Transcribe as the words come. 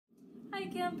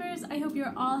campers, I hope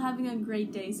you're all having a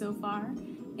great day so far.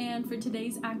 And for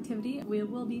today's activity, we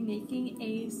will be making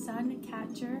a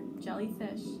Suncatcher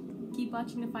jellyfish. Keep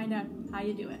watching to find out how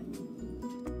you do it.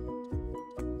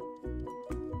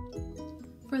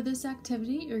 For this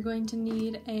activity, you're going to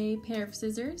need a pair of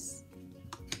scissors,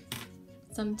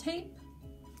 some tape,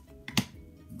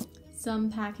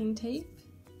 some packing tape,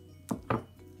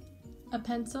 a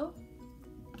pencil,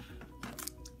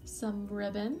 some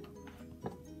ribbon.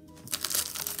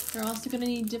 You're also going to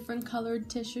need different colored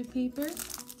tissue paper,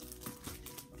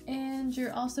 and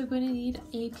you're also going to need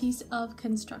a piece of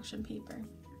construction paper.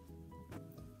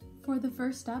 For the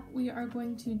first step, we are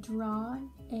going to draw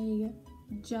a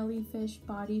jellyfish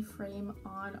body frame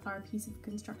on our piece of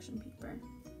construction paper.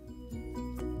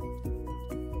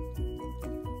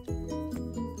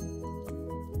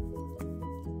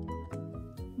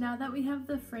 Now that we have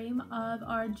the frame of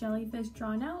our jellyfish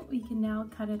drawn out, we can now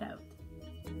cut it out.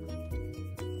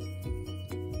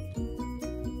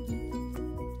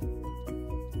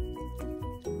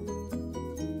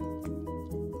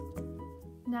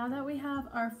 Now that we have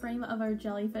our frame of our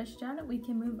jellyfish done, we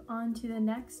can move on to the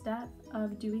next step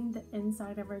of doing the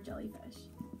inside of our jellyfish.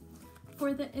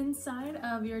 For the inside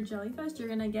of your jellyfish, you're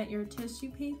going to get your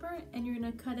tissue paper and you're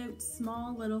going to cut out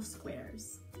small little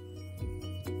squares.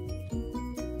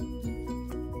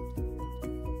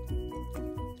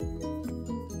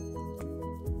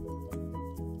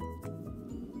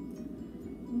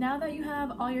 Now that you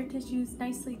have all your tissues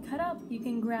nicely cut up, you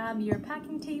can grab your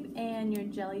packing tape and your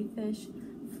jellyfish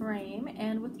frame,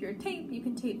 and with your tape you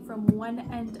can tape from one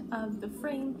end of the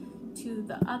frame to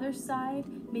the other side,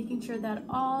 making sure that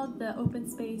all the open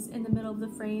space in the middle of the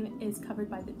frame is covered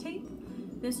by the tape.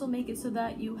 This will make it so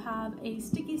that you have a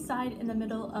sticky side in the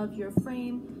middle of your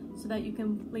frame so that you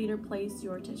can later place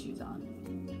your tissues on.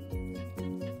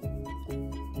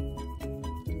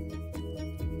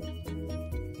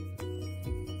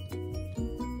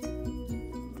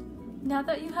 Now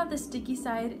that you have the sticky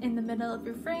side in the middle of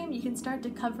your frame, you can start to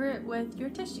cover it with your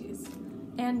tissues.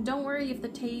 And don't worry if the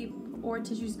tape or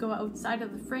tissues go outside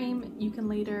of the frame, you can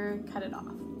later cut it off.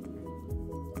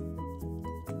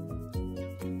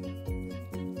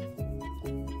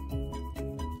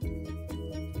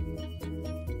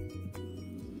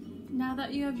 Now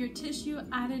that you have your tissue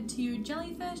added to your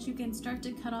jellyfish, you can start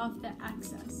to cut off the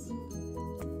excess.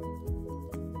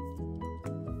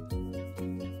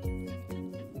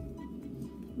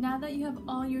 Now that you have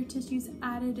all your tissues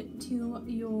added to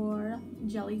your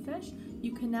jellyfish,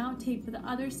 you can now tape the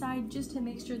other side just to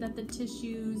make sure that the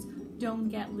tissues don't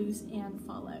get loose and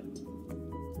fall out.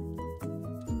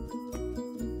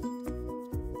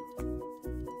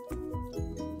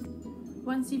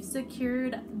 Once you've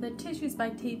secured the tissues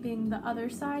by taping the other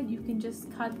side, you can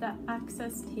just cut the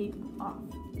excess tape off.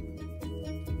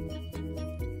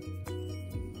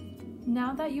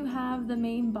 Now that you have the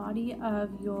main body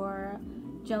of your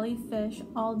jellyfish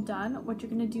all done, what you're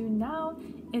going to do now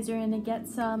is you're going to get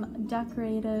some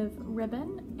decorative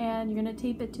ribbon and you're going to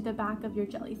tape it to the back of your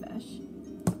jellyfish.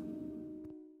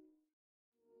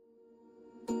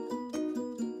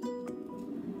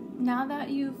 Now that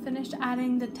you've finished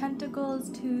adding the tentacles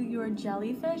to your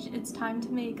jellyfish, it's time to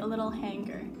make a little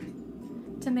hanger.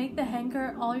 To make the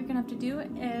hanger, all you're going to have to do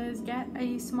is get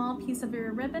a small piece of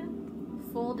your ribbon,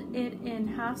 fold it in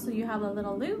half so you have a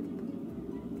little loop,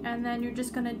 and then you're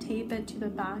just going to tape it to the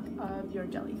back of your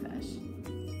jellyfish.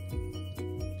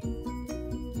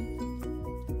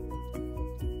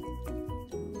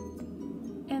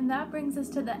 And that brings us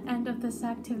to the end of this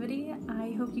activity.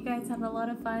 I hope you guys had a lot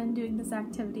of fun doing this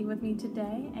activity with me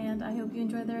today, and I hope you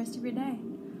enjoy the rest of your day.